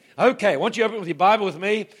Okay, I want you to open with your Bible with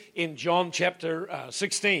me in John chapter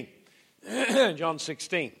 16. John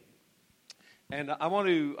 16. And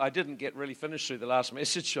I didn't get really finished through the last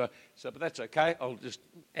message, but that's okay. I'll just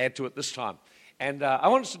add to it this time. And I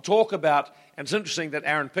want us to talk about, and it's interesting that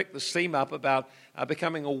Aaron picked this theme up about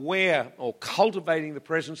becoming aware or cultivating the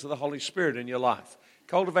presence of the Holy Spirit in your life.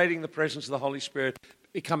 Cultivating the presence of the Holy Spirit,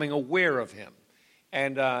 becoming aware of Him.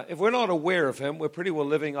 And if we're not aware of Him, we're pretty well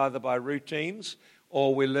living either by routines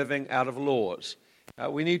or we're living out of laws.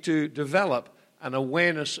 We need to develop an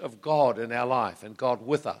awareness of God in our life and God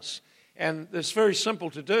with us. And it's very simple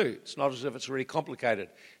to do. It's not as if it's really complicated.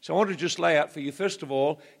 So I want to just lay out for you, first of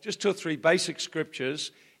all, just 2 or 3 basic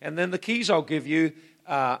scriptures, and then the keys I'll give you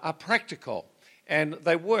are practical, and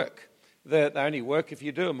they work. They only work if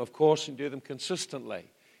you do them, of course, and do them consistently.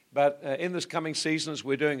 But in this coming season, as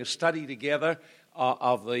we're doing a study together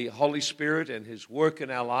of the Holy Spirit and His work in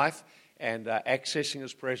our life, and accessing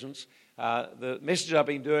His presence. The message I've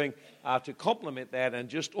been doing to complement that and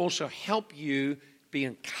just also help you be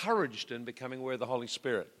encouraged in becoming aware of the Holy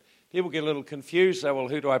Spirit. People get a little confused. Say, well,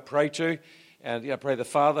 who do I pray to? And I pray the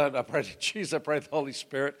Father, I pray to Jesus, I pray to the Holy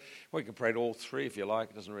Spirit. Well, you can pray to all 3 if you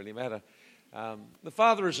like. It doesn't really matter. The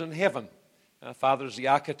Father is in heaven. Father is the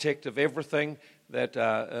architect of everything, that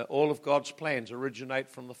all of God's plans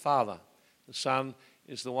originate from the Father. The Son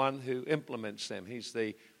is the one who implements them. He's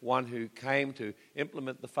the one who came to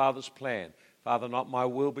implement the Father's plan. Father, not my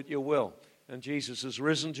will, but your will. And Jesus is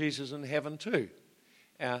risen. Jesus is in heaven too.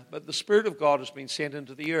 But the Spirit of God has been sent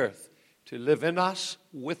into the earth to live in us,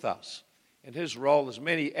 with us. And His role, there's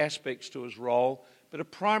many aspects to His role, but a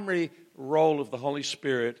primary role of the Holy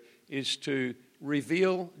Spirit is to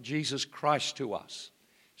reveal Jesus Christ to us.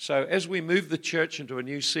 So as we move the church into a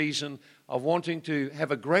new season of wanting to have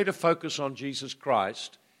a greater focus on Jesus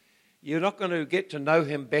Christ, you're not going to get to know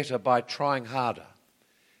Him better by trying harder.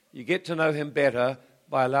 You get to know Him better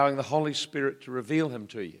by allowing the Holy Spirit to reveal Him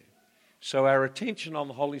to you. So our attention on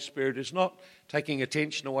the Holy Spirit is not taking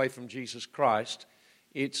attention away from Jesus Christ.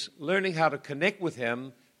 It's learning how to connect with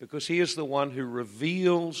Him, because He is the one who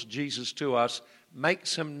reveals Jesus to us,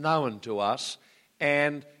 makes Him known to us,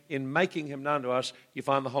 and in making Him known to us, you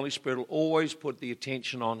find the Holy Spirit will always put the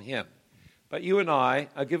attention on Him. But you and I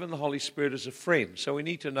are given the Holy Spirit as a friend, so we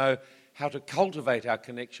need to know how to cultivate our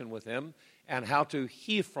connection with Him and how to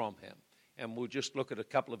hear from Him. And we'll just look at a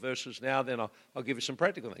couple of verses now, then I'll give you some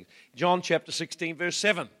practical things. John chapter 16, verse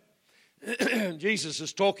 7. Jesus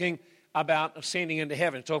is talking about ascending into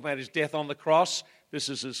heaven. He's talking about His death on the cross. This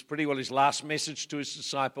is pretty well His last message to His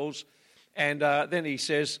disciples. And then He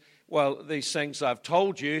says, well, these things I've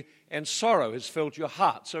told you, and sorrow has filled your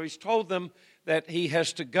heart. So He's told them that He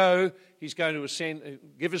has to go. He's going to ascend,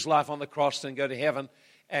 give His life on the cross, then go to heaven.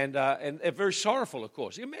 And they're very sorrowful, of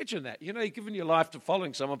course. Imagine that. You know, you've given your life to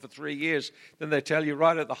following someone for 3 years, then they tell you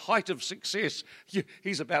right at the height of success,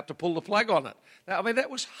 He's about to pull the plug on it. Now, I mean, that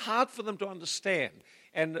was hard for them to understand.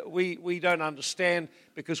 And we don't understand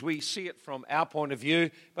because we see it from our point of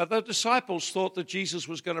view. But the disciples thought that Jesus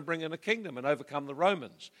was going to bring in a kingdom and overcome the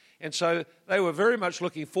Romans. And so they were very much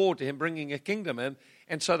looking forward to Him bringing a kingdom in.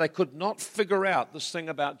 And so they could not figure out this thing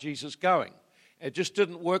about Jesus going. It just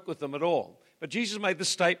didn't work with them at all. But Jesus made this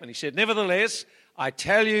statement. He said, nevertheless, I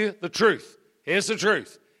tell you the truth. Here's the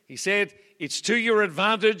truth. He said, it's to your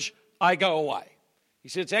advantage I go away. He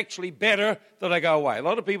said, it's actually better that I go away. A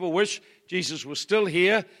lot of people wish Jesus was still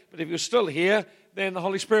here, but if He was still here, then the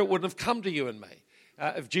Holy Spirit wouldn't have come to you and me.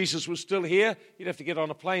 If Jesus was still here, you'd have to get on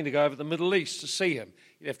a plane to go over the Middle East to see Him.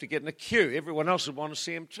 You'd have to get in a queue. Everyone else would want to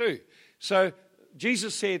see Him too. So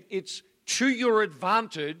Jesus said, it's to your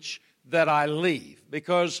advantage that I leave,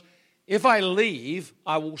 because if I leave,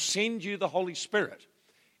 I will send you the Holy Spirit.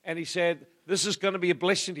 And He said, this is going to be a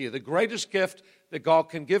blessing to you. The greatest gift that God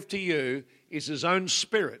can give to you is His own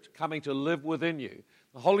Spirit coming to live within you.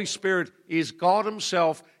 The Holy Spirit is God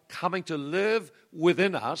Himself coming to live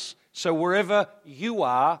within us. So wherever you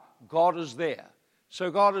are, God is there.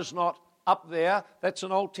 So God is not up there. That's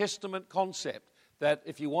an Old Testament concept, that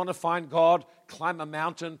if you want to find God, climb a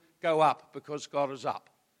mountain, go up, because God is up.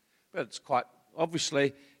 But it's quite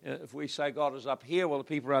obviously, if we say God is up here, well, the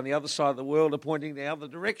people around the other side of the world are pointing the other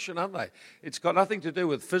direction, aren't they? It's got nothing to do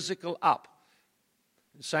with physical up.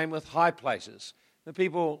 Same with high places. The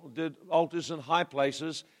people did altars in high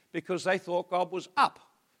places because they thought God was up.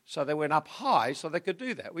 So they went up high so they could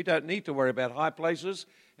do that. We don't need to worry about high places,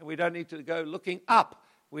 and we don't need to go looking up.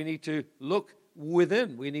 We need to look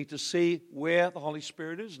within. We need to see where the Holy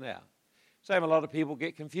Spirit is now. Same, a lot of people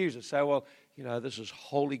get confused and say, well, you know, this is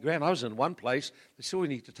holy ground. I was in one place. They said, we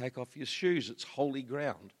need to take off your shoes. It's holy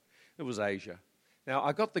ground. It was Asia. Now,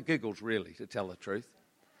 I got the giggles, really, to tell the truth.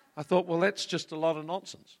 I thought, well, that's just a lot of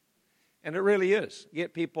nonsense. And it really is,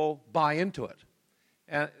 yet people buy into it.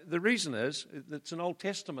 The reason is, it's an Old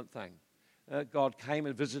Testament thing. God came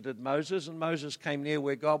and visited Moses, and Moses came near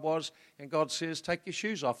where God was, and God says, take your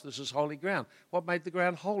shoes off, this is holy ground. What made the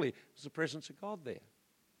ground holy? It was the presence of God there.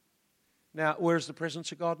 Now, where is the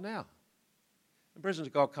presence of God now? The presence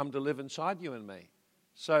of God come to live inside you and me.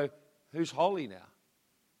 So, who's holy now?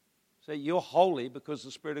 So, you're holy because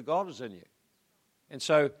the Spirit of God is in you. And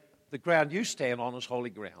so, the ground you stand on is holy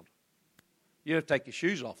ground. You have to take your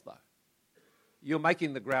shoes off, though. You're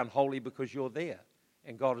making the ground holy because you're there,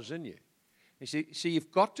 and God is in you. You see,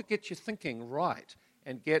 you've got to get your thinking right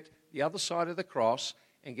and get the other side of the cross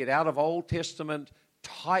and get out of Old Testament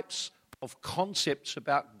types of concepts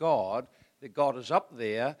about God, that God is up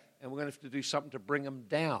there and we're going to have to do something to bring him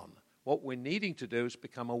down. What we're needing to do is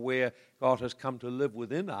become aware God has come to live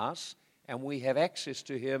within us and we have access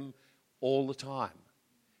to him all the time.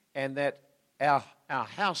 And that our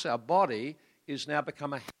house, our body, is now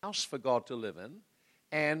become a house for God to live in,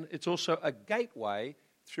 and it's also a gateway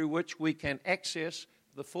through which we can access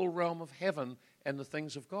the full realm of heaven and the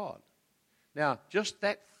things of God. Now, just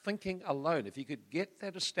that thinking alone, if you could get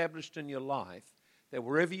that established in your life, that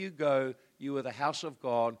wherever you go, you are the house of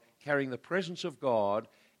God, carrying the presence of God,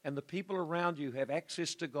 and the people around you have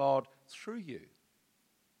access to God through you.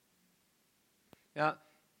 Now,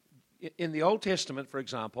 in the Old Testament, for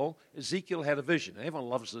example, Ezekiel had a vision. Everyone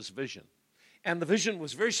loves this vision. And the vision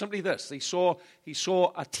was very simply this. He saw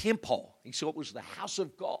a temple. He saw it was the house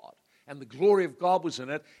of God, and the glory of God was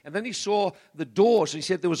in it. And then he saw the doors. He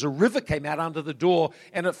said there was a river came out under the door,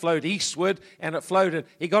 and it flowed eastward, and it flowed. And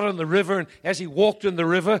he got in the river, and as he walked in the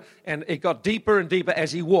river, and it got deeper and deeper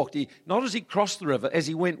as he walked. Not as he crossed the river, as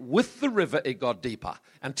he went with the river, it got deeper.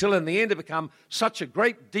 Until in the end it became such a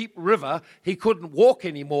great deep river, he couldn't walk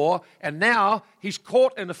anymore. And now he's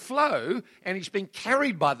caught in a flow, and he's been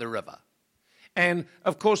carried by the river. And,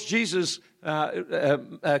 of course, Jesus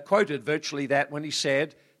quoted virtually that when he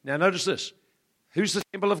said, now notice this, who's the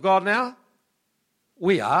temple of God now?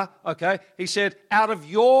 We are, okay? He said, out of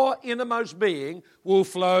your innermost being will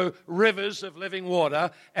flow rivers of living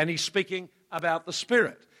water, and he's speaking about the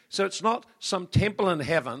Spirit. So it's not some temple in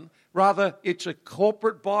heaven, rather it's a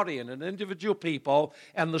corporate body and an individual people,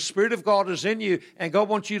 and the Spirit of God is in you, and God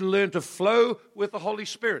wants you to learn to flow with the Holy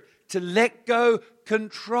Spirit, to let go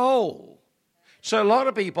control. So a lot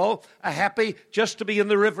of people are happy just to be in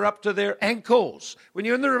the river up to their ankles. When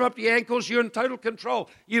you're in the river up to your ankles, you're in total control.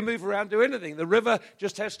 You move around, do anything. The river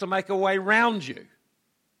just has to make a way round you.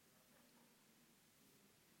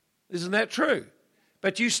 Isn't that true?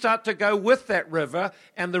 But you start to go with that river,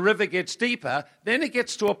 and the river gets deeper. Then it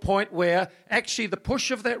gets to a point where actually the push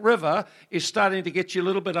of that river is starting to get you a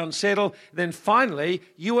little bit unsettled. Then finally,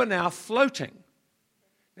 you are now floating.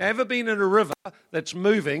 Now, ever been in a river that's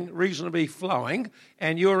moving, reasonably flowing,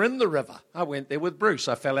 and you're in the river? I went there with Bruce.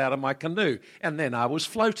 I fell out of my canoe, and then I was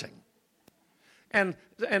floating. And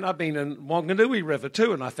I've been in Wanganui River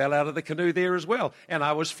too, and I fell out of the canoe there as well, and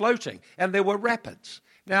I was floating, and there were rapids.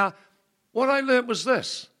 Now, what I learned was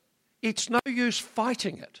this. It's no use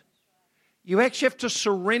fighting it. You actually have to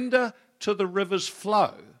surrender to the river's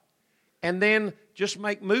flow, and then just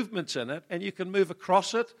make movements in it, and you can move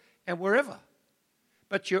across it and wherever.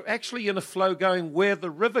 But you're actually in a flow going where the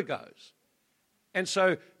river goes. And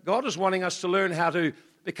so God is wanting us to learn how to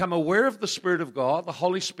become aware of the Spirit of God, the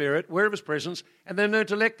Holy Spirit, aware of his presence, and then learn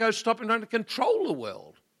to let go, stop trying to control the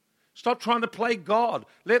world. Stop trying to play God.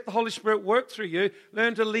 Let the Holy Spirit work through you.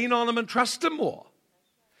 Learn to lean on him and trust him more.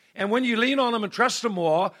 And when you lean on him and trust him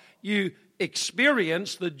more, you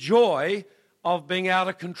experience the joy of being out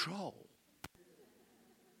of control.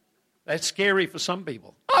 That's scary for some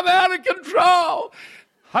people. I'm out of control.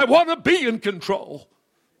 I want to be in control.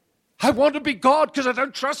 I want to be God because I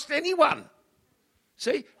don't trust anyone.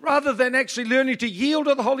 See, rather than actually learning to yield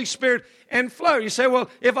to the Holy Spirit and flow. You say, well,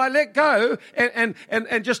 if I let go and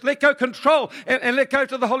just let go control and let go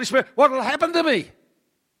to the Holy Spirit, what will happen to me?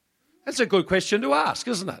 That's a good question to ask,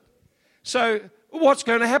 isn't it? So what's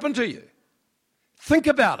going to happen to you? Think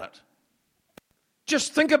about it.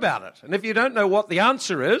 Just think about it. And if you don't know what the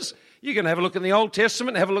answer is, you can have a look in the Old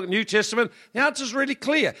Testament, have a look at the New Testament. The answer is really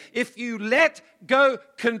clear. If you let go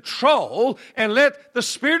control and let the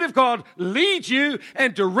Spirit of God lead you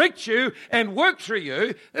and direct you and work through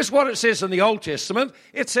you, that's what it says in the Old Testament.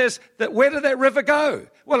 It says that where did that river go?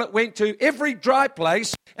 Well, it went to every dry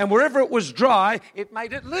place, and wherever it was dry, it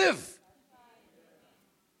made it live.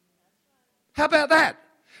 How about that?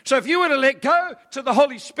 So if you were to let go to the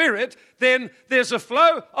Holy Spirit, then there's a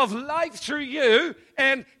flow of life through you,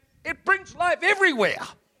 and it brings life everywhere.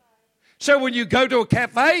 So when you go to a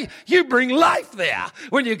cafe, you bring life there.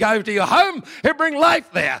 When you go to your home, you bring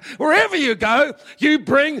life there. Wherever you go, you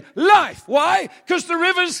bring life. Why? Because the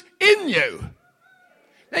river's in you.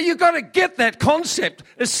 Now you've got to get that concept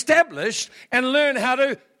established and learn how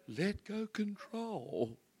to let go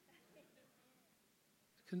control.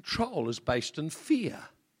 Control is based in fear.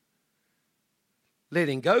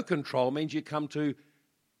 Letting go control means you come to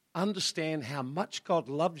understand how much God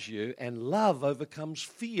loves you, and love overcomes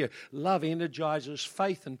fear. Love energizes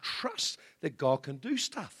faith and trust that God can do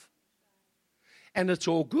stuff. And it's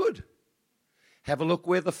all good. Have a look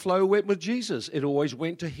where the flow went with Jesus. It always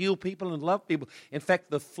went to heal people and love people. In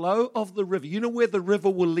fact, the flow of the river, you know where the river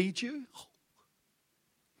will lead you?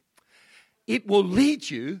 It will lead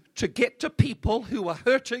you to get to people who are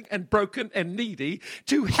hurting and broken and needy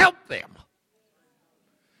to help them.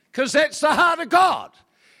 Because that's the heart of God.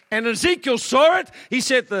 And Ezekiel saw it. He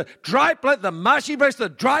said the dry place, the marshy place, the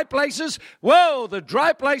dry places, whoa, the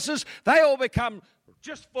dry places, they all become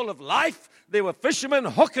just full of life. There were fishermen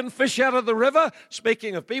hooking fish out of the river.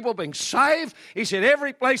 Speaking of people being saved, he said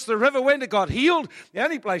every place the river went, it got healed. The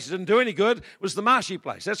only place it didn't do any good was the marshy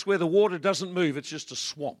place. That's where the water doesn't move. It's just a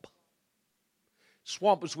swamp.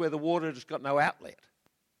 Swamp is where the water has got no outlet.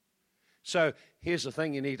 So here's the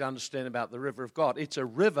thing you need to understand about the river of God. It's a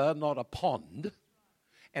river, not a pond.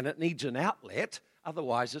 And it needs an outlet,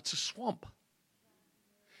 otherwise it's a swamp.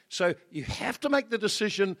 So you have to make the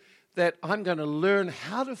decision that I'm going to learn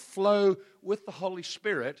how to flow with the Holy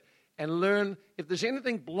Spirit and learn if there's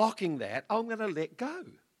anything blocking that, I'm going to let go.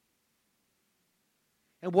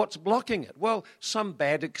 And what's blocking it? Well, some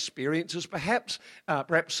bad experiences perhaps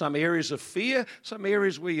some areas of fear, some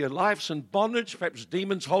areas where your life's in bondage, perhaps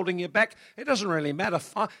demons holding you back. It doesn't really matter.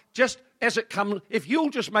 Just as it comes, if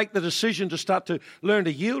you'll just make the decision to start to learn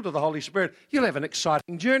to yield to the Holy Spirit, you'll have an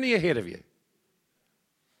exciting journey ahead of you.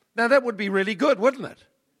 Now, that would be really good, wouldn't it?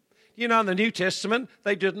 You know, in the New Testament,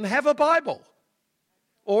 they didn't have a Bible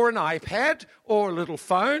or an iPad or a little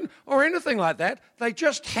phone or anything like that. They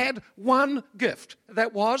just had one gift.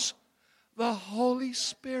 That was the Holy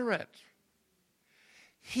Spirit.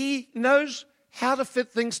 He knows how to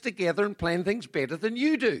fit things together and plan things better than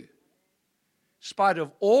you do. In spite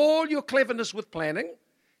of all your cleverness with planning,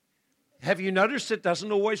 have you noticed it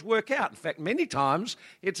doesn't always work out? In fact, many times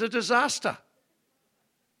it's a disaster.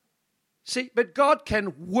 See, but God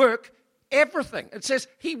can work everything. It says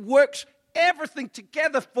He works everything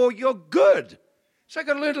together for your good. So I've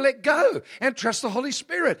got to learn to let go and trust the Holy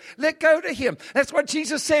Spirit. Let go to Him. That's what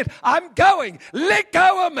Jesus said. I'm going. Let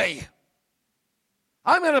go of me.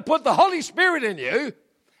 I'm going to put the Holy Spirit in you,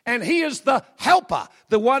 and He is the helper,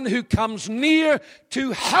 the one who comes near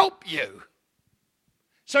to help you.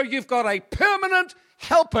 So you've got a permanent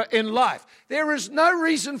helper in life. There is no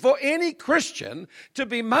reason for any Christian to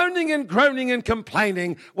be moaning and groaning and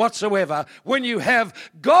complaining whatsoever when you have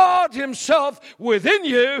God Himself within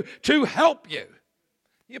you to help you.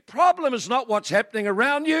 Your problem is not what's happening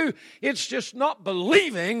around you. It's just not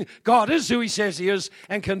believing God is who He says He is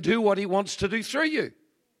and can do what He wants to do through you.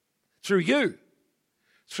 Through you.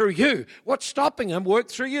 Through you. What's stopping Him work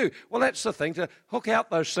through you? Well, that's the thing, to hook out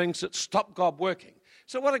those things that stop God working.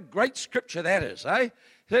 So what a great scripture that is, eh?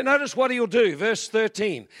 So notice what He'll do, verse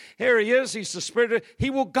 13. Here He is, He's the Spirit. He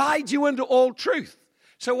will guide you into all truth.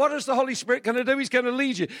 So what is the Holy Spirit going to do? He's going to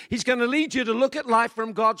lead you. He's going to lead you to look at life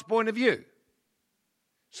from God's point of view.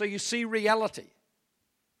 So you see reality.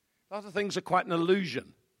 A lot of things are quite an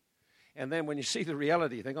illusion. And then when you see the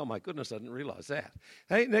reality, you think, oh my goodness, I didn't realize that.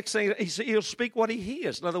 Hey, next thing, He'll speak what He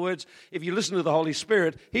hears. In other words, if you listen to the Holy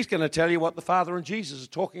Spirit, He's going to tell you what the Father and Jesus are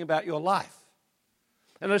talking about your life.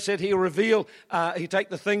 And I said He'll reveal, He'll take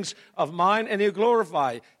the things of mine and He'll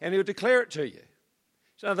glorify and He'll declare it to you.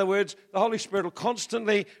 So in other words, the Holy Spirit will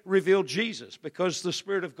constantly reveal Jesus because the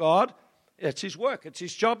Spirit of God, it's His work, it's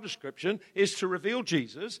His job description, is to reveal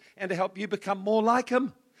Jesus and to help you become more like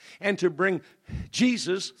Him and to bring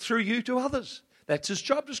Jesus through you to others. That's His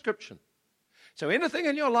job description. So anything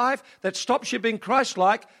in your life that stops you being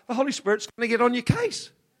Christ-like, the Holy Spirit's going to get on your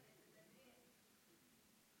case.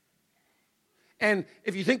 And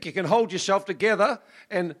if you think you can hold yourself together,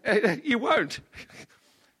 and you won't.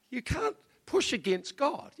 You can't push against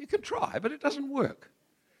God. You can try, but it doesn't work.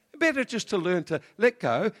 Better just to learn to let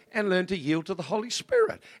go and learn to yield to the Holy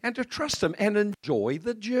Spirit and to trust Him and enjoy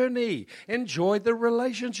the journey, enjoy the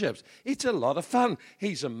relationships. It's a lot of fun.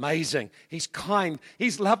 He's amazing. He's kind.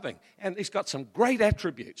 He's loving. And He's got some great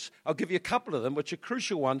attributes. I'll give you a couple of them, which are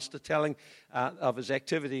crucial ones to telling of His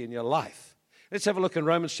activity in your life. Let's have a look in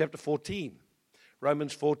Romans chapter 14.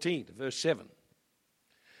 Romans 14 to verse 7.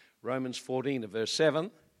 Romans 14 to verse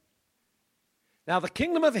 7. Now, the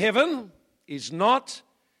kingdom of heaven is not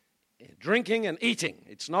drinking and eating.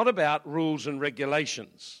 It's not about rules and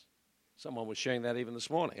regulations. Someone was sharing that even this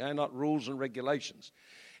morning. Not rules and regulations.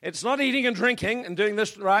 It's not eating and drinking and doing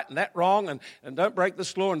this right and that wrong and don't break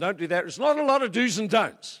this law and don't do that. It's not a lot of do's and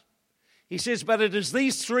don'ts. He says, but it is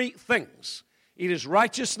these three things. It is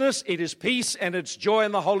righteousness, it is peace, and it's joy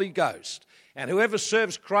in the Holy Ghost. And whoever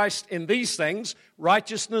serves Christ in these things,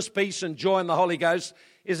 righteousness, peace, and joy in the Holy Ghost,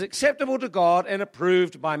 is acceptable to God and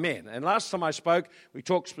approved by men. And last time I spoke, we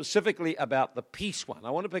talked specifically about the peace one.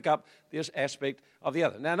 I want to pick up this aspect of the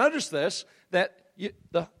other. Now notice this, that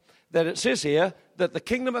it says here that the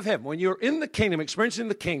kingdom of heaven, when you're in the kingdom, experiencing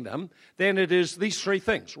the kingdom, then it is these three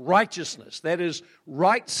things. Righteousness, that is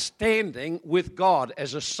right standing with God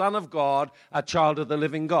as a son of God, a child of the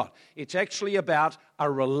living God. It's actually about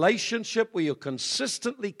a relationship where you're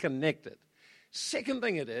consistently connected. Second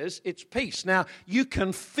thing it's peace. Now, you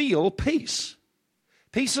can feel peace.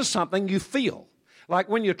 Peace is something you feel. Like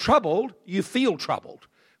when you're troubled, you feel troubled.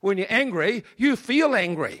 When you're angry, you feel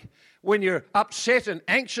angry. When you're upset and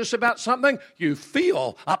anxious about something, you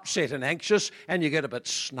feel upset and anxious, and you get a bit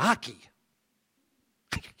snarky.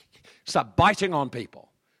 Start biting on people.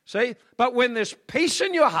 See? But when there's peace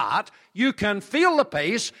in your heart, you can feel the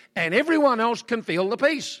peace, and everyone else can feel the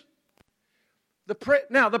peace. The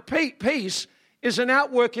peace is an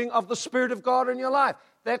outworking of the Spirit of God in your life.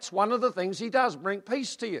 That's one of the things He does, bring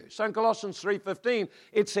peace to you. So in Colossians 3:15,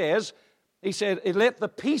 it says, He said, let the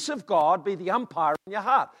peace of God be the umpire in your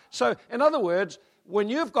heart. So, in other words, when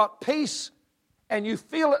you've got peace and you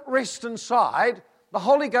feel it rest inside, the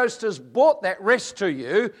Holy Ghost has brought that rest to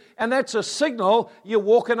you, and that's a signal you're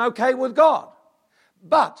walking okay with God.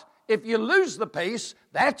 But if you lose the peace,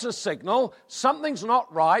 that's a signal something's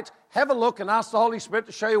not right. Have a look and ask the Holy Spirit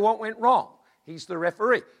to show you what went wrong. He's the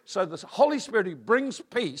referee. So the Holy Spirit who brings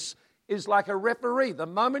peace is like a referee. The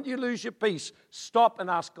moment you lose your peace, stop and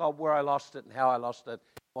ask God where I lost it and how I lost it,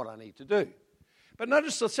 what I need to do. But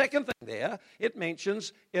notice the second thing there,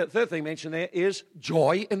 the third thing mentioned there is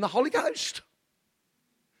joy in the Holy Ghost.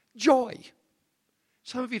 Joy.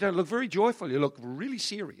 Some of you don't look very joyful, you look really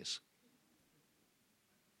serious.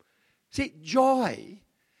 See, joy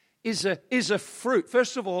is a fruit.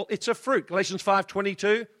 First of all, it's a fruit. Galatians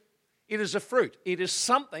 5:22, it is a fruit. It is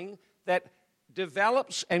something that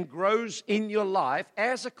develops and grows in your life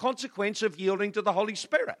as a consequence of yielding to the Holy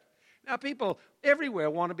Spirit. Now, people everywhere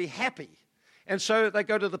want to be happy. And so they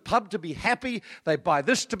go to the pub to be happy. They buy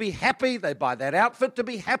this to be happy. They buy that outfit to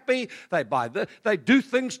be happy. They do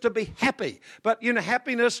things to be happy. But,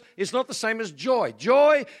 happiness is not the same as joy.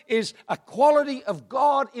 Joy is a quality of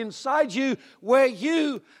God inside you where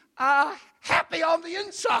you are happy on the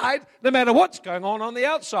inside, no matter what's going on the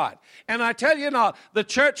outside. And I tell you now, the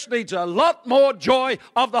church needs a lot more joy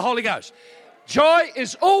of the Holy Ghost. Joy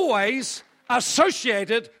is always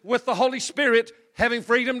associated with the Holy Spirit having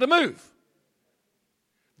freedom to move.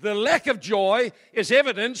 The lack of joy is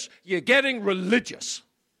evidence you're getting religious.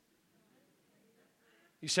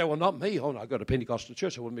 You say, well, not me. Oh, no, I go to Pentecostal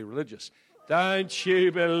church, I wouldn't be religious. Don't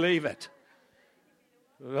you believe it?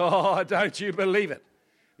 Oh, don't you believe it?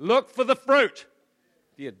 Look for the fruit.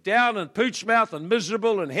 If you're down and pooch mouth and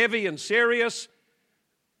miserable and heavy and serious,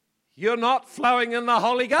 you're not flowing in the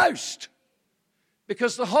Holy Ghost.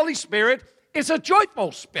 Because the Holy Spirit is a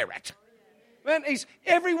joyful spirit. Man,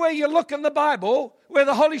 everywhere you look in the Bible where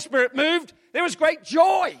the Holy Spirit moved, there was great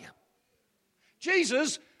joy.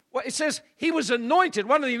 Jesus, it says he was anointed.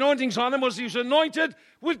 One of the anointings on him was he was anointed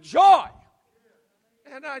with joy.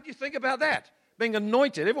 And you think about that. Being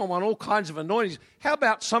anointed, everyone wants all kinds of anointings. How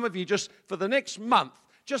about some of you just for the next month,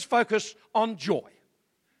 just focus on joy.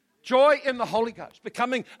 Joy in the Holy Ghost,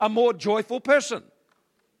 becoming a more joyful person.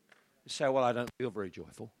 You say, well, I don't feel very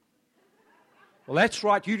joyful. Well, that's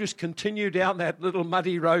right. You just continue down that little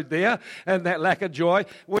muddy road there and that lack of joy.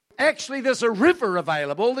 Well, actually, there's a river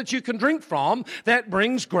available that you can drink from that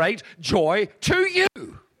brings great joy to you.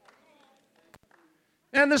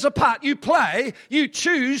 And there's a part you play. You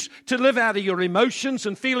choose to live out of your emotions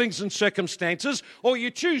and feelings and circumstances, or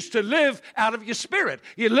you choose to live out of your spirit.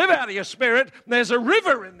 You live out of your spirit, there's a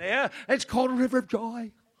river in there. It's called a river of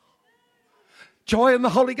joy. Joy in the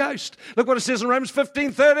Holy Ghost. Look what it says in Romans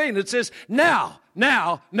 15:13. It says, now.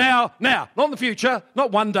 Not in the future,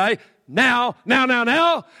 not one day. Now.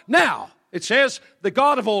 It says, the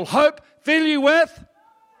God of all hope fill you with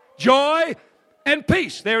joy and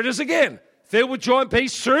peace. There it is again. Filled with joy and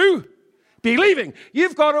peace through believing.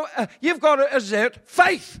 You've got to exert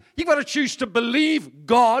faith. You've got to choose to believe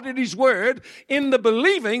God in His Word. In the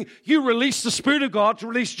believing, you release the Spirit of God to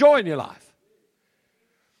release joy in your life.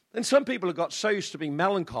 And some people have got so used to being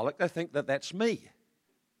melancholic, they think that that's me.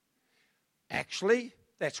 Actually,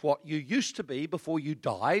 that's what you used to be before you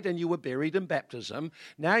died and you were buried in baptism.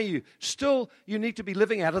 Now you need to be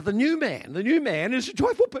living out of the new man. The new man is a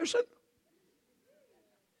joyful person.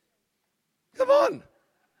 Come on.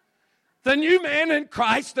 The new man in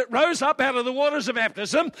Christ that rose up out of the waters of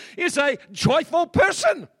baptism is a joyful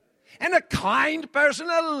person. And a kind person,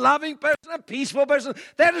 a loving person, a peaceful person.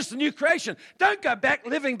 That is the new creation. Don't go back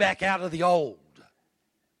living back out of the old.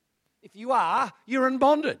 If you are, you're in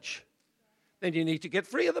bondage. Then you need to get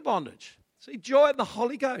free of the bondage. See, joy in the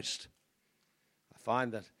Holy Ghost. I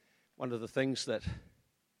find that one of the things that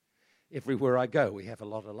everywhere I go, we have a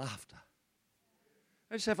lot of laughter.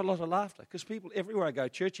 I just have a lot of laughter because people, everywhere I go,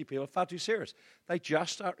 churchy people, are far too serious. They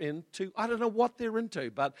just are into, I don't know what they're into,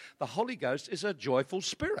 but the Holy Ghost is a joyful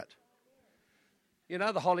spirit. You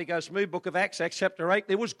know, the Holy Ghost moved, book of Acts, Acts chapter 8,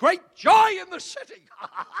 there was great joy in the city.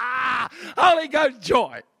 Holy Ghost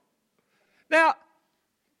joy. Now,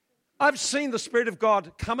 I've seen the Spirit of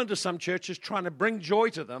God come into some churches trying to bring joy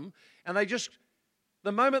to them, and they just,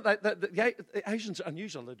 the moment the Asians are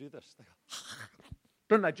unusual, they do this. They go,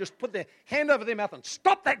 then they just put their hand over their mouth and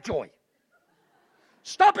stop that joy.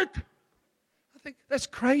 Stop it. I think that's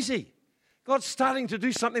crazy. God's starting to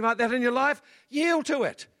do something like that in your life. Yield to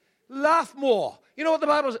it. Laugh more. You know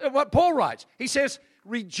what Paul writes? He says,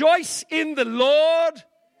 rejoice in the Lord,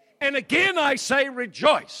 and again I say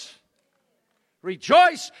rejoice.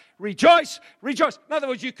 Rejoice, rejoice, rejoice. In other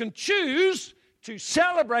words, you can choose to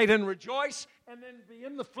celebrate and rejoice and then be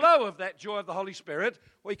in the flow of that joy of the Holy Spirit,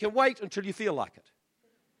 or you can wait until you feel like it.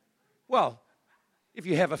 Well, if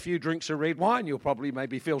you have a few drinks of red wine, you'll probably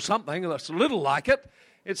maybe feel something that's a little like it.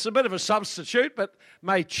 It's a bit of a substitute, but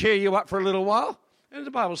may cheer you up for a little while. And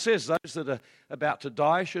the Bible says those that are about to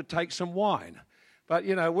die should take some wine. But,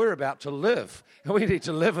 you know, we're about to live. We need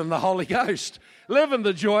to live in the Holy Ghost. Live in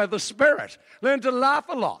the joy of the Spirit. Learn to laugh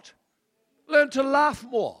a lot. Learn to laugh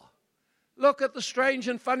more. Look at the strange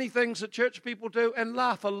and funny things that church people do and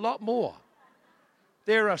laugh a lot more.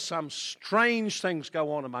 There are some strange things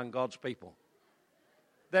go on among God's people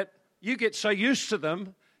that you get so used to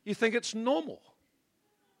them, you think it's normal.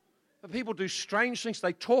 But people do strange things.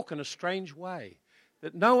 They talk in a strange way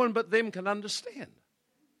that no one but them can understand.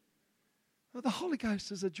 Well, the Holy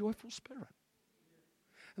Ghost is a joyful spirit.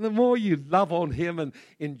 And the more you love on Him and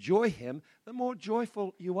enjoy Him, the more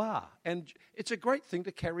joyful you are. And it's a great thing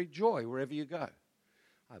to carry joy wherever you go.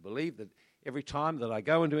 I believe that every time that I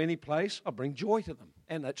go into any place, I bring joy to them.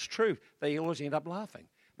 And that's true. They always end up laughing.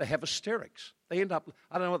 They have hysterics. They end up,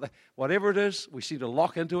 I don't know, whatever it is, we seem to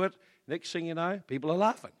lock into it. Next thing you know, people are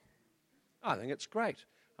laughing. I think it's great.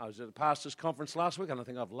 I was at a pastor's conference last week, and I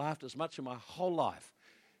think I've laughed as much in my whole life.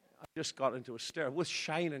 I just got into hysterics with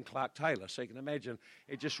Shane and Clark Taylor, so you can imagine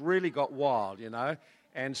it just really got wild, you know.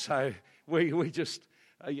 And so we just,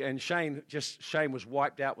 and Shane was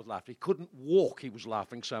wiped out with laughter. He couldn't walk, he was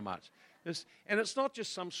laughing so much. And it's not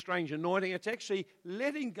just some strange anointing, it's actually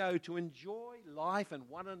letting go to enjoy life and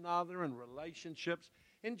one another and relationships.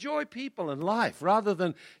 Enjoy people and life rather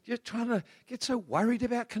than just trying to get so worried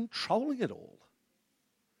about controlling it all.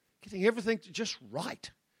 Getting everything just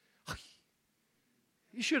right.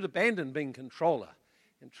 You should abandon being controller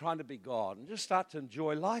and trying to be God and just start to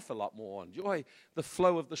enjoy life a lot more, enjoy the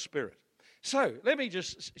flow of the Spirit. So let me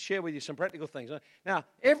just share with you some practical things. Now,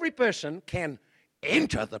 every person can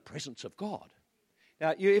enter the presence of God.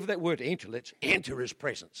 Now, you have that word enter, let's enter His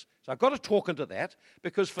presence. So I've got to talk into that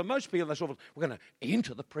because for most people, they sort of, we're going to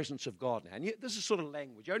enter the presence of God now. And this is sort of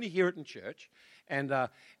language. You only hear it in church. And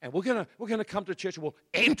we're going to come to church and we'll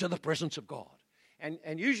enter the presence of God.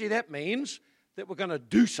 And usually that means that we're going to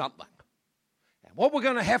do something. And what we're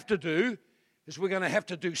going to have to do is we're going to have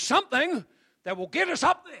to do something that will get us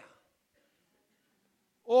up there.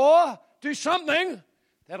 Or do something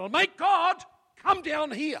that'll make God come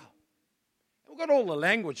down here. We've got all the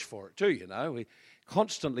language for it too, you know. We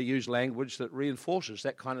constantly use language that reinforces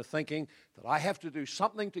that kind of thinking, that I have to do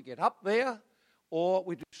something to get up there, or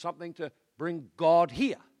we do something to bring God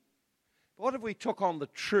here. But what if we took on the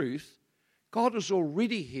truth? God is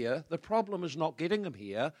already here. The problem is not getting Him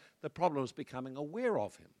here. The problem is becoming aware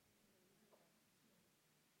of Him.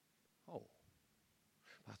 Oh,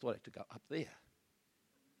 I thought I had to go up there.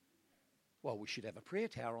 Well, we should have a prayer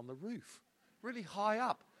tower on the roof, really high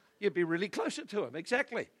up. You'd be really closer to Him,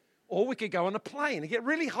 exactly. Or we could go on a plane and get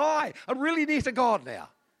really high. I'm really near to God now.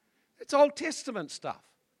 It's Old Testament stuff.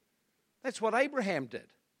 That's what Abraham did.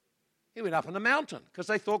 He went up on a mountain because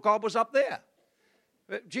they thought God was up there.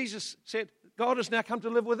 But Jesus said, God has now come to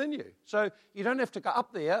live within you. So you don't have to go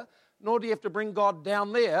up there, nor do you have to bring God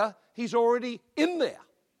down there. He's already in there.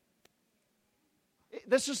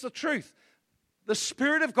 this is the truth. The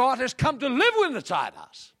Spirit of God has come to live inside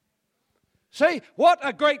us. See, what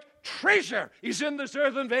a great treasure is in this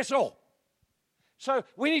earthen vessel. So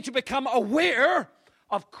we need to become aware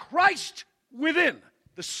of Christ within.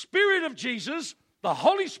 The Spirit of Jesus, the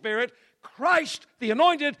Holy Spirit, Christ, the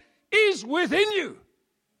Anointed, is within you.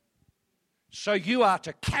 So you are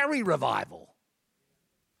to carry revival.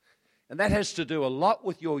 And that has to do a lot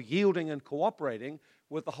with your yielding and cooperating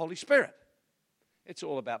with the Holy Spirit. It's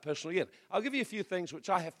all about personal yielding. I'll give you a few things which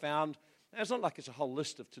I have found. Now, it's not like it's a whole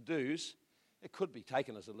list of to-dos. It could be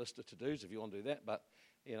taken as a list of to-dos if you want to do that, but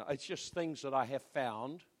it's just things that I have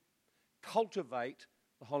found cultivate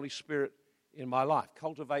the Holy Spirit in my life,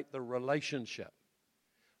 cultivate the relationship.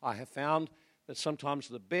 I have found that sometimes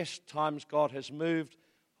the best times God has moved,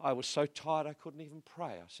 I was so tired I couldn't even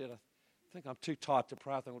pray. I said, I think I'm too tired to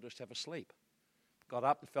pray, I think I'll just have a sleep. Got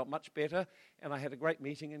up and felt much better, and I had a great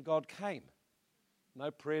meeting, and God came.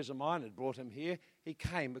 No prayers of mine had brought him here. He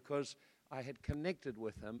came because I had connected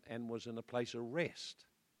with him and was in a place of rest.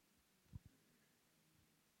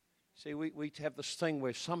 See, we have this thing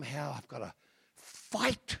where somehow I've got to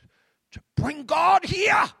fight to bring God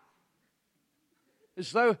here,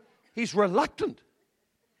 as though he's reluctant.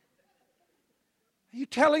 Are you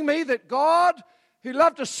telling me that God, who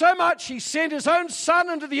loved us so much, he sent his own son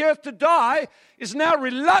into the earth to die, is now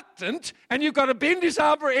reluctant, and you've got to bend his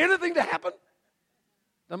arm for anything to happen?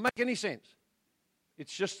 Doesn't make any sense.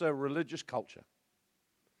 It's just a religious culture.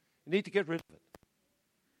 You need to get rid of it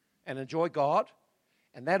and enjoy God.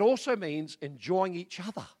 And that also means enjoying each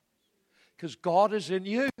other. Because God is in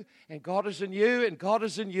you, and God is in you, and God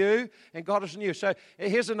is in you, and God is in you. So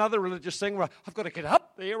here's another religious thing where I've got to get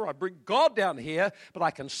up there, I bring God down here, but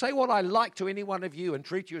I can say what I like to any one of you and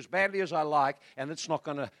treat you as badly as I like, and it's not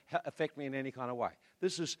going to affect me in any kind of way.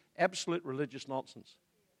 This is absolute religious nonsense.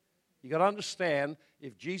 You've got to understand,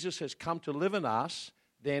 if Jesus has come to live in us,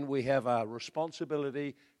 then we have a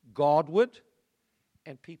responsibility, Godward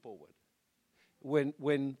and peopleward.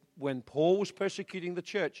 When Paul was persecuting the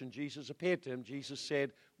church and Jesus appeared to him, Jesus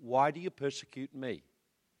said, "Why do you persecute me?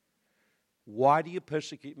 Why do you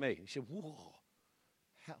persecute me?" He said, "Whoa,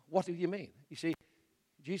 what do you mean?" You see,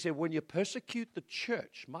 Jesus said, when you persecute the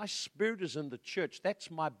church, my spirit is in the church. That's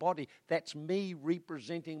my body. That's me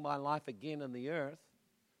representing my life again in the earth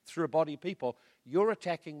through a body of people. You're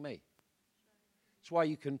attacking me. That's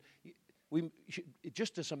why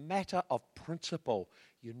just as a matter of principle,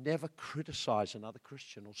 you never criticize another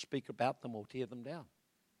Christian or speak about them or tear them down.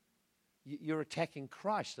 You're attacking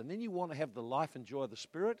Christ, and then you want to have the life and joy of the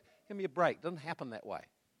Spirit. Give me a break. It doesn't happen that way.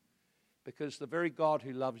 Because the very God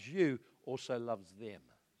who loves you also loves them.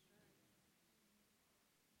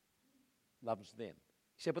 Loves them.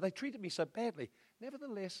 He said, but they treated me so badly.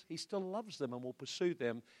 Nevertheless, he still loves them and will pursue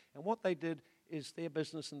them. And what they did is their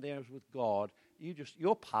business and theirs with God.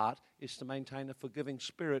 Your part is to maintain a forgiving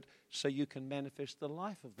spirit so you can manifest the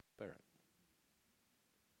life of the Spirit.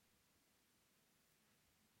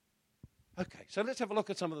 Okay, so let's have a look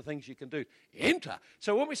at some of the things you can do. Enter.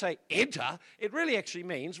 So when we say enter, it really actually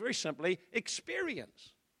means, very simply,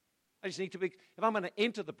 experience. I just need to be, if I'm going to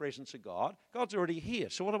enter the presence of God, God's already here.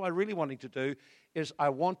 So what am I really wanting to do is I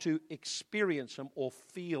want to experience him or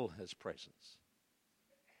feel his presence.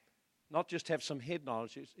 Not just have some head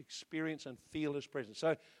knowledge, it's experience and feel his presence.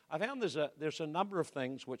 So I found there's a number of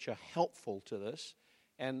things which are helpful to this,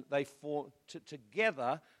 and they form,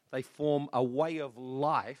 together they form a way of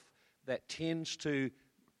life that tends to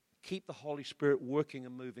keep the Holy Spirit working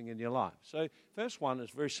and moving in your life. So first one is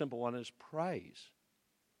a very simple one, is praise.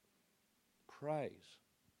 Praise.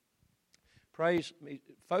 Praise,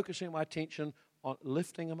 focusing my attention on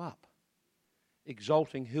lifting him up,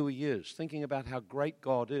 exalting who he is, thinking about how great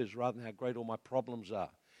God is rather than how great all my problems are.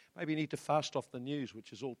 Maybe you need to fast off the news,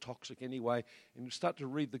 which is all toxic anyway, and start to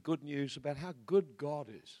read the good news about how good God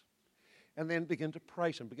is. And then begin to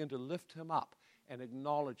praise him, begin to lift him up and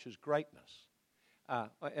acknowledge his greatness.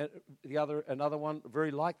 Another one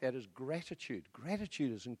very like that is gratitude.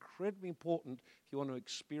 Gratitude is incredibly important if you want to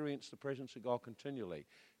experience the presence of God continually,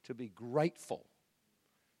 to be grateful.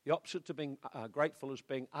 The opposite to being grateful is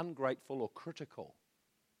being ungrateful or critical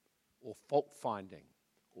or fault-finding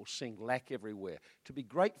or seeing lack everywhere. To be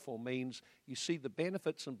grateful means you see the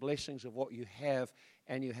benefits and blessings of what you have,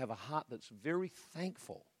 and you have a heart that's very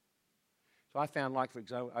thankful. So I found, like, for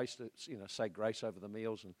example, I used to, say grace over the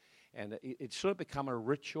meals, and it sort of become a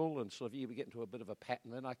ritual, and sort of you get into a bit of a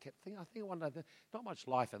pattern. And I kept thinking, one day, there's not much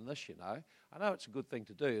life in this, I know it's a good thing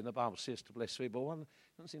to do, and the Bible says to bless people, but I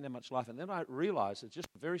don't see that much life. And then I realized it's just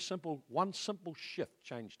one simple shift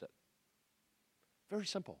changed it. Very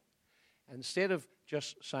simple. And instead of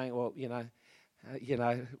just saying, well,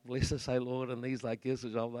 Bless us, O Lord, and these like gifts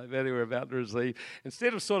which I'm like we're about to receive.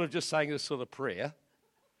 Instead of sort of just saying this sort of prayer,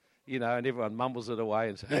 and everyone mumbles it away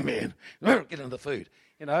and says, amen, get into the food,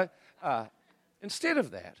 Instead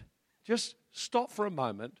of that, just stop for a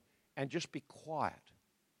moment and just be quiet.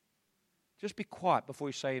 Just be quiet before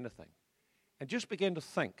you say anything. And just begin to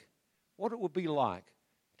think what it would be like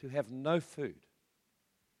to have no food,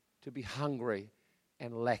 to be hungry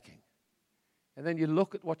and lacking. And then you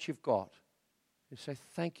look at what you've got and say,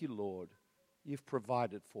 thank you, Lord, you've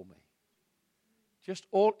provided for me.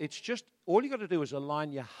 All you got to do is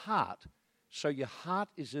align your heart so your heart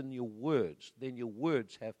is in your words. Then your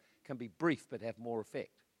words can be brief but have more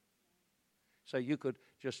effect. So you could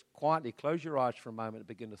just quietly close your eyes for a moment and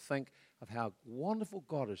begin to think of how wonderful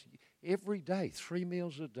God is. Every day, 3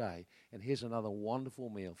 meals a day, and here's another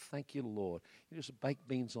wonderful meal. Thank you, Lord. Just baked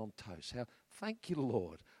beans on toast. Thank you,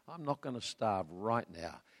 Lord. I'm not going to starve right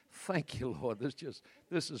now. Thank you, Lord.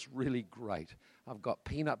 This is really great. I've got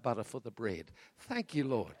peanut butter for the bread. Thank you,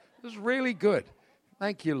 Lord. This is really good.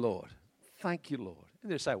 Thank you, Lord. Thank you, Lord.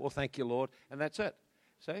 And they say, well, thank you, Lord, and that's it.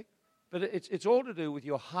 See? But it's all to do with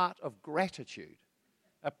your heart of gratitude,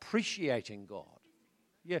 appreciating God.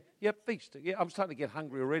 Feast. Yeah, I'm starting to get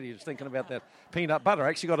hungry already just thinking about that peanut butter. I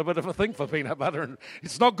actually got a bit of a thing for peanut butter, and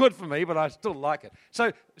it's not good for me, but I still like it.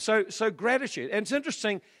 So gratitude. And it's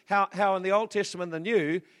interesting how in the Old Testament and the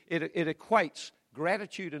New, it equates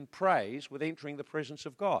gratitude and praise with entering the presence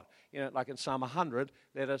of God. Like in Psalm 100,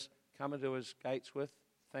 let us come into his gates with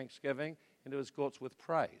thanksgiving, into his courts with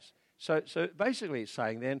praise. So basically it's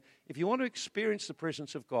saying then, if you want to experience the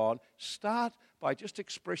presence of God, start by just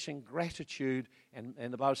expressing gratitude. And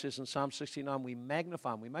the Bible says in Psalm 69, we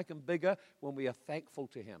magnify him. We make him bigger when we are thankful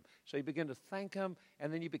to him. So you begin to thank him,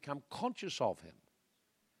 and then you become conscious of him.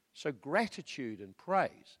 So gratitude and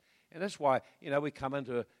praise. And that's why, we come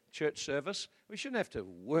into a church service. We shouldn't have to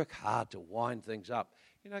work hard to wind things up.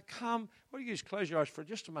 Come, what do you just close your eyes for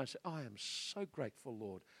just a moment and say, I am so grateful,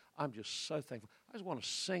 Lord. I'm just so thankful. I just want to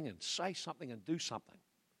sing and say something and do something.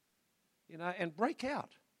 And break out.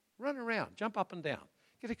 Run around. Jump up and down.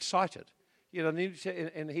 Get excited.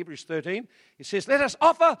 In Hebrews 13, it says, let us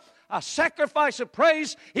offer a sacrifice of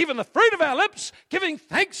praise, even the fruit of our lips, giving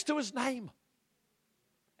thanks to his name.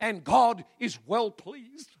 And God is well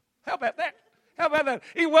pleased. How about that? How about that?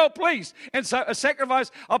 He's well pleased. And so a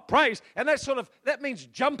sacrifice of praise. And that means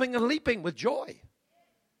jumping and leaping with joy.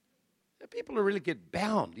 People really get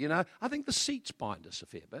bound, I think the seats bind us a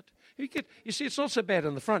fair bit. You see, it's not so bad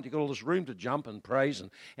in the front. You've got all this room to jump and praise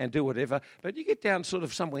and do whatever. But you get down sort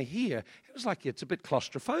of somewhere here, it's like it's a bit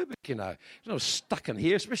claustrophobic, stuck in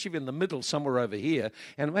here, especially in the middle, somewhere over here.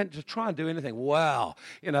 And when to try and do anything, wow,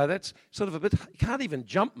 that's sort of a bit, you can't even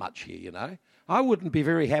jump much here, I wouldn't be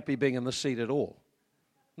very happy being in the seat at all.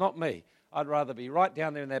 Not me. I'd rather be right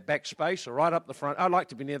down there in that back space or right up the front. I like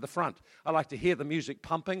to be near the front. I like to hear the music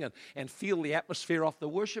pumping and feel the atmosphere off the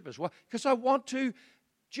worship as well, because I want to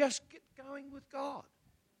just get going with God.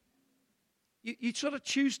 You sort of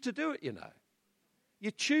choose to do it,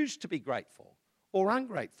 You choose to be grateful or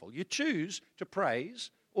ungrateful. You choose to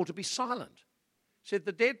praise or to be silent. It said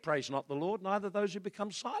the dead praise not the Lord, neither those who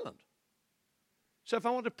become silent. So if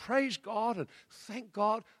I want to praise God and thank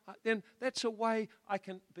God, then that's a way I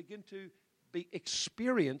can begin to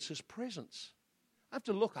experience his presence. I have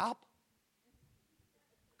to look up,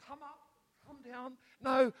 come down.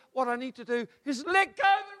 No, what I need to do is let go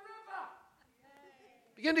of the river.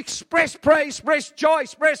 Begin to express praise, express joy,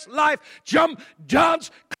 express life, jump,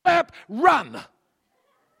 dance, clap, run.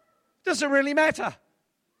 Doesn't really matter.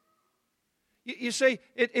 You see,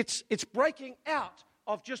 it's breaking out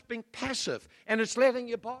of just being passive, and it's letting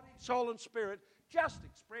your body, soul, and spirit just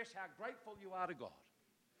express how grateful you are to God.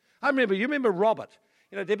 You remember Robert,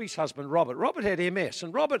 Debbie's husband, Robert. Robert had MS,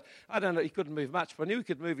 and Robert, I don't know, he couldn't move much, but I knew he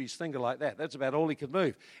could move his finger like that. That's about all he could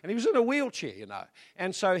move. And he was in a wheelchair,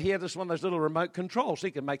 And so he had one of those little remote controls.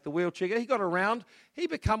 He could make the wheelchair go. He got around. He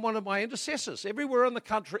became one of my intercessors. Everywhere in the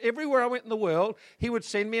country, everywhere I went in the world, he would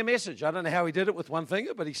send me a message. I don't know how he did it with one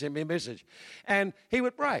finger, but he sent me a message. And he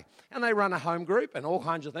would pray. And they run a home group and all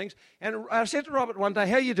kinds of things. And I said to Robert one day,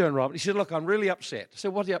 how are you doing, Robert? He said, look, I'm really upset. I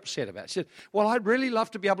said, what are you upset about? He said, well, I'd really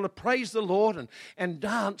love to be able to praise the Lord and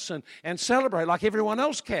dance and celebrate like everyone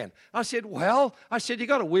else can. I said, you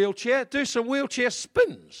got a wheelchair, do some wheelchair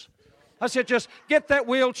spins. I said, just get that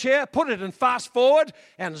wheelchair, put it in fast forward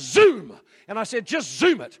and zoom. And I said, just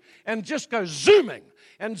zoom it and just go zooming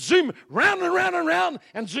and zoom round and round and round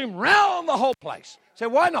and zoom round the whole place. I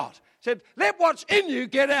said, why not? Said, let what's in you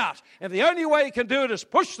get out. And the only way you can do it is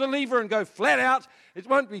push the lever and go flat out. It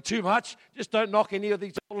won't be too much. Just don't knock any of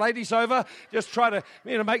these old ladies over. Just try to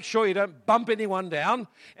make sure you don't bump anyone down.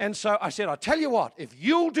 And so I said, I tell you what, if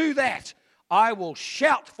you'll do that, I will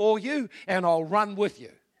shout for you and I'll run with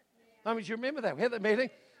you. I mean, do you remember that? We had that meeting.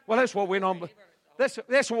 Well, that's what went on.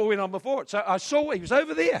 That's what went on before it. So I saw he was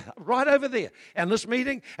over there, right over there, and this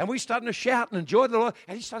meeting, and we started to shout and enjoy the Lord.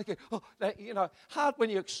 And he started going, hard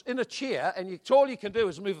when you're in a chair and all you can do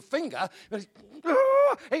is move a finger. But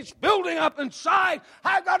it's building up inside.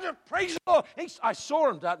 I got to praise the Lord. I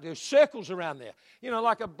saw him do circles around there,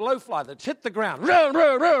 like a blowfly that's hit the ground,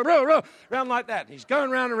 round like that. He's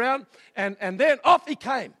going round and round, and then off he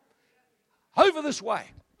came, over this way.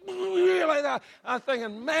 I'm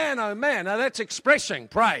thinking, man, oh man, now that's expressing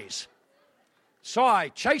praise. So I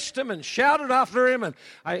chased him and shouted after him, and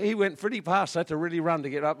he went pretty fast. I had to really run to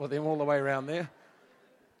get up with him all the way around there.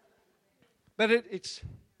 But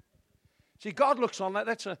see, God looks on that.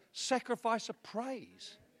 That's a sacrifice of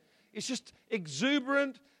praise. It's just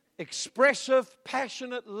exuberant, expressive,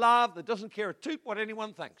 passionate love that doesn't care a toot what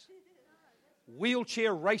anyone thinks.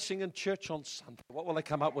 Wheelchair racing in church on Sunday. What will they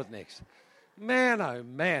come up with next? Man, oh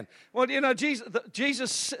man. Well,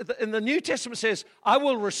 Jesus in the New Testament says, I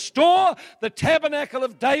will restore the tabernacle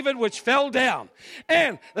of David which fell down.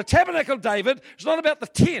 And the tabernacle of David is not about the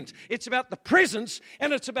tent. It's about the presence,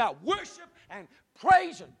 and it's about worship and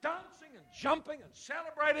praise and dancing and jumping and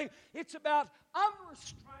celebrating. It's about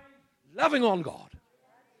unrestrained loving on God.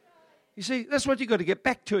 You see, that's what you've got to get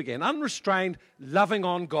back to again. Unrestrained loving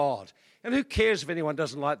on God. And who cares if anyone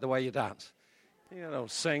doesn't like the way you dance?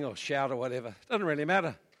 Sing or shout or whatever. Doesn't really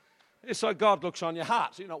matter. It's like God looks on your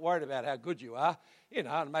heart. So you're not worried about how good you are.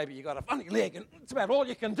 And maybe you got a funny leg, and it's about all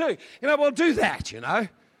you can do. Well, do that, I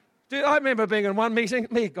remember being in one meeting.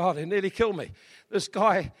 God, it nearly killed me. This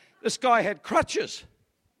guy had crutches.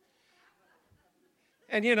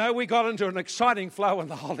 And, we got into an exciting flow in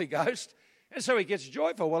the Holy Ghost. And so he gets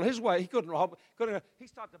joyful. Well, his way, he couldn't. He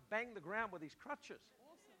started to bang the ground with his crutches.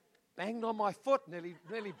 Banged on my foot,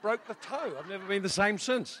 nearly broke the toe. I've never been the same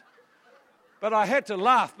since. But I had to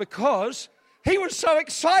laugh because he was so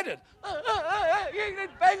excited.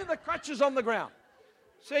 Banging the crutches on the ground.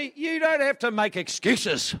 See, you don't have to make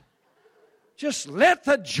excuses. Just let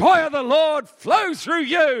the joy of the Lord flow through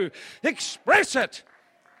you. Express it.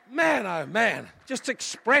 Man, oh man, just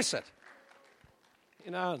express it.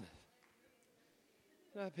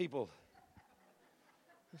 People,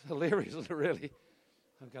 it's hilarious, isn't it, really?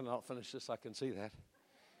 I'm going to not finish this, I can see that.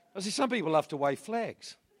 I see some people love to wave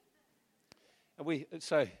flags. And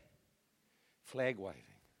flag waving.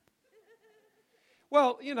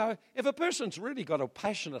 Well, if a person's really got a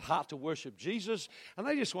passionate heart to worship Jesus and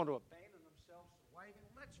they just want to abandon themselves to waving,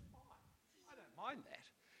 well, that's fine. I don't mind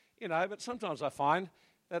that. But sometimes I find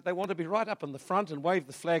that they want to be right up in the front and wave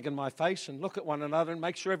the flag in my face and look at one another and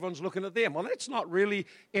make sure everyone's looking at them. Well, that's not really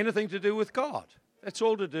anything to do with God. That's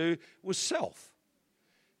all to do with self.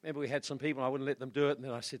 Remember, we had some people, I wouldn't let them do it, and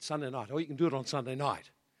then I said, Sunday night, you can do it on Sunday night.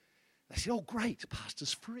 They said, great,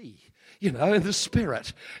 pastor's free, in the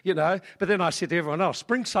spirit, But then I said to everyone else,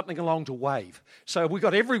 bring something along to wave. So we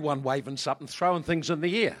got everyone waving something, throwing things in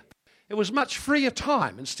the air. It was much freer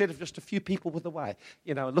time instead of just a few people with the wave,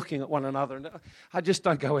 looking at one another. And I just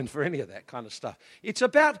don't go in for any of that kind of stuff. It's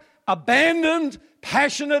about abandoned,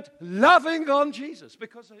 passionate, loving on Jesus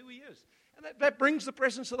because of who he is. And that brings the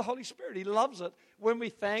presence of the Holy Spirit. He loves it when we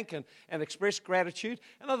thank and express gratitude.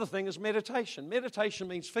 Another thing is meditation. Meditation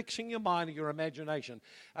means fixing your mind and your imagination.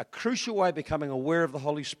 A crucial way of becoming aware of the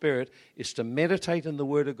Holy Spirit is to meditate in the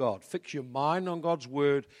Word of God. Fix your mind on God's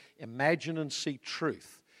Word. Imagine and see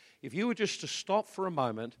truth. If you were just to stop for a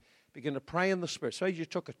moment, begin to pray in the Spirit. Say you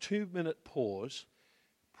took a 2-minute pause,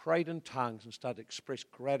 prayed in tongues, and started to express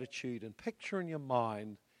gratitude and picture in your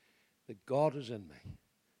mind that God is in me.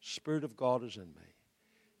 Spirit of God is in me.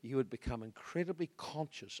 You would become incredibly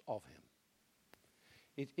conscious of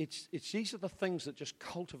him. These are the things that just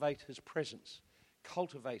cultivate his presence,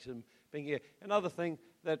 cultivate him being here. Another thing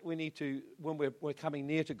that we need to, when we're coming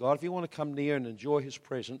near to God, if you want to come near and enjoy his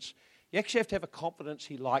presence, you actually have to have a confidence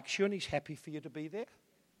he likes you and he's happy for you to be there.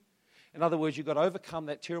 In other words, you've got to overcome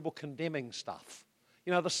that terrible condemning stuff.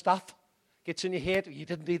 The stuff gets in your head, you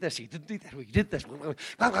didn't do this, you didn't do that, you did this.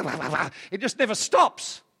 It just never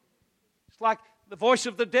stops. Like the voice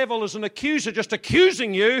of the devil is an accuser just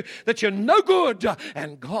accusing you that you're no good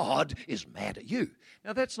and God is mad at you.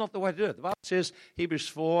 Now, that's not the way to do it. The Bible says, Hebrews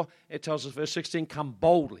 4, it tells us, verse 16, come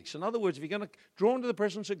boldly. So in other words, if you're going to draw into the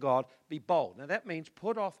presence of God, be bold. Now, that means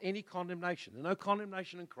put off any condemnation. There's no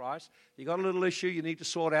condemnation in Christ. You've got a little issue you need to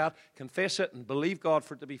sort out, confess it, and believe God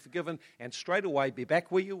for it to be forgiven, and straight away be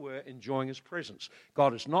back where you were, enjoying His presence.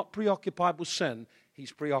 God is not preoccupied with sin.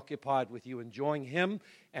 He's preoccupied with you enjoying Him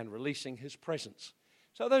and releasing His presence.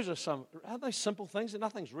 So those are those simple things? And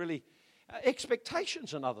nothing's really...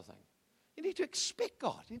 expectation's another thing. You need to expect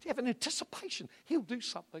God. You need to have an anticipation. He'll do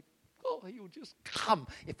something. Oh, He'll just come.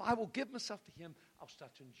 If I will give myself to Him, I'll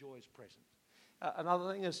start to enjoy His presence.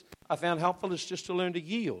 Another thing is I found helpful is just to learn to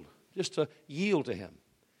yield. Just to yield to Him.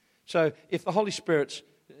 So if the Holy Spirit's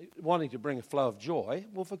wanting to bring a flow of joy,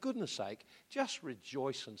 well, for goodness sake, just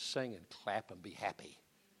rejoice and sing and clap and be happy.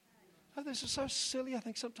 Oh, this is so silly. I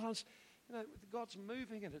think sometimes... God's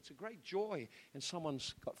moving and it's a great joy and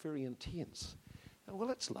someone's got very intense. Well,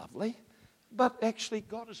 that's lovely. But actually,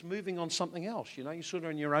 God is moving on something else. You're sort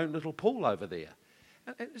of in your own little pool over there.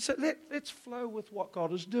 And so let's flow with what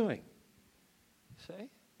God is doing. See?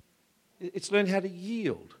 It's learn how to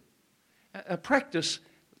yield. Practice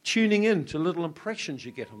tuning in to little impressions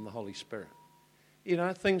you get from the Holy Spirit.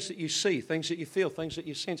 Things that you see, things that you feel, things that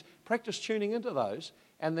you sense. Practice tuning into those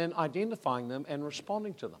and then identifying them and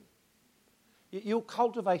responding to them. You'll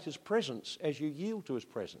cultivate His presence as you yield to His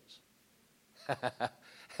presence.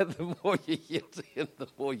 And the more you yield to Him, the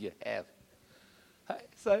more you have.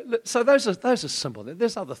 So those are simple.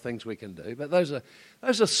 There's other things we can do, but those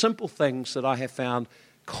are simple things that I have found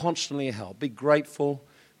constantly help. Be grateful,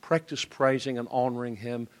 practice praising and honoring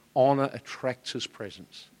Him. Honor attracts His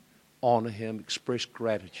presence. Honor Him, express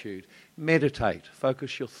gratitude. Meditate,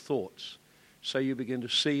 focus your thoughts. So you begin to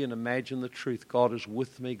see and imagine the truth. God is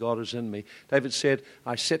with me. God is in me. David said,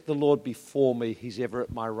 I set the Lord before me. He's ever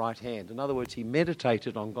at my right hand. In other words, he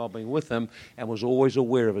meditated on God being with him and was always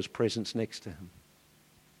aware of His presence next to him.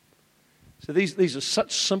 So these are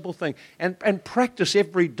such simple things. And practice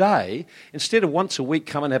every day. Instead of once a week,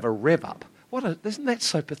 come and have a rev up. Isn't that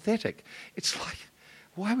so pathetic? It's like,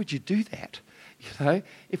 why would you do that?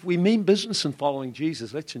 If we mean business in following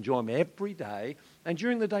Jesus, let's enjoy Him every day. And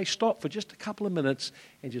during the day, stop for just a couple of minutes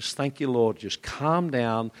and just thank you, Lord. Just calm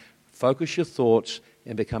down, focus your thoughts,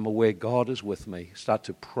 and become aware God is with me. Start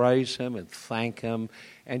to praise Him and thank Him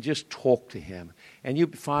and just talk to Him. And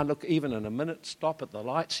you'll find, look, even in a minute, stop at the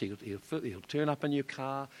lights. He'll turn up in your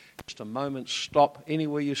car. Just a moment, stop.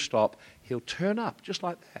 Anywhere you stop, He'll turn up just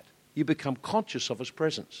like that. You become conscious of His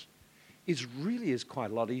presence. It really is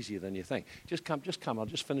quite a lot easier than you think. Just come. I'll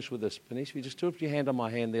just finish with this. Denise, if you just put your hand on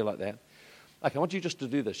my hand there like that. Okay, I want you just to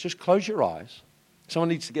do this. Just close your eyes. Someone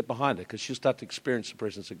needs to get behind her because she'll start to experience the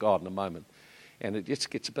presence of God in a moment. And it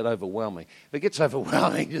just gets a bit overwhelming. If it gets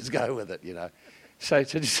overwhelming, just go with it, So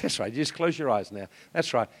that's right. Just close your eyes now.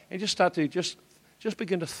 That's right. And just start to just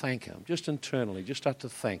begin to thank Him. Just internally, just start to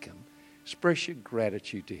thank Him. Express your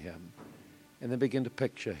gratitude to Him. And then begin to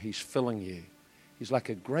picture He's filling you. He's like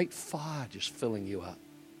a great fire just filling you up.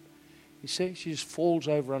 You see, she just falls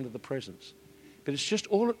over under the presence. But it's just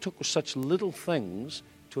all it took was such little things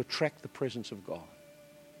to attract the presence of God.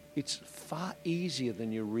 It's far easier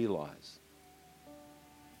than you realize.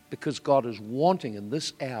 Because God is wanting in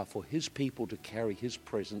this hour for His people to carry His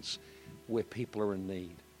presence where people are in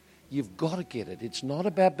need. You've got to get it. It's not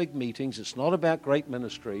about big meetings. It's not about great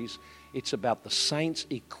ministries. It's about the saints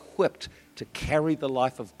equipped to carry the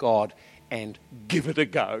life of God and give it a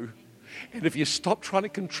go. And if you stop trying to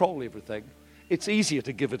control everything, it's easier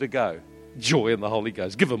to give it a go. Joy in the Holy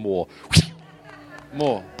Ghost. Give her more.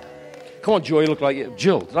 More. Come on, Joy, you look like you.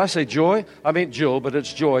 Jill. Did I say Joy? I meant Jill, but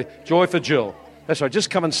it's Joy. Joy for Jill. That's right. Just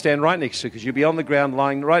come and stand right next to her because you'll be on the ground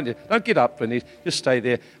lying right there. Don't get up, Denise. Just stay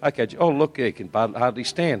there. Okay. Oh, look, you can hardly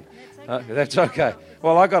stand. That's okay.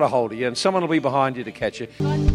 Well, I got a hold of you, and someone will be behind you to catch you.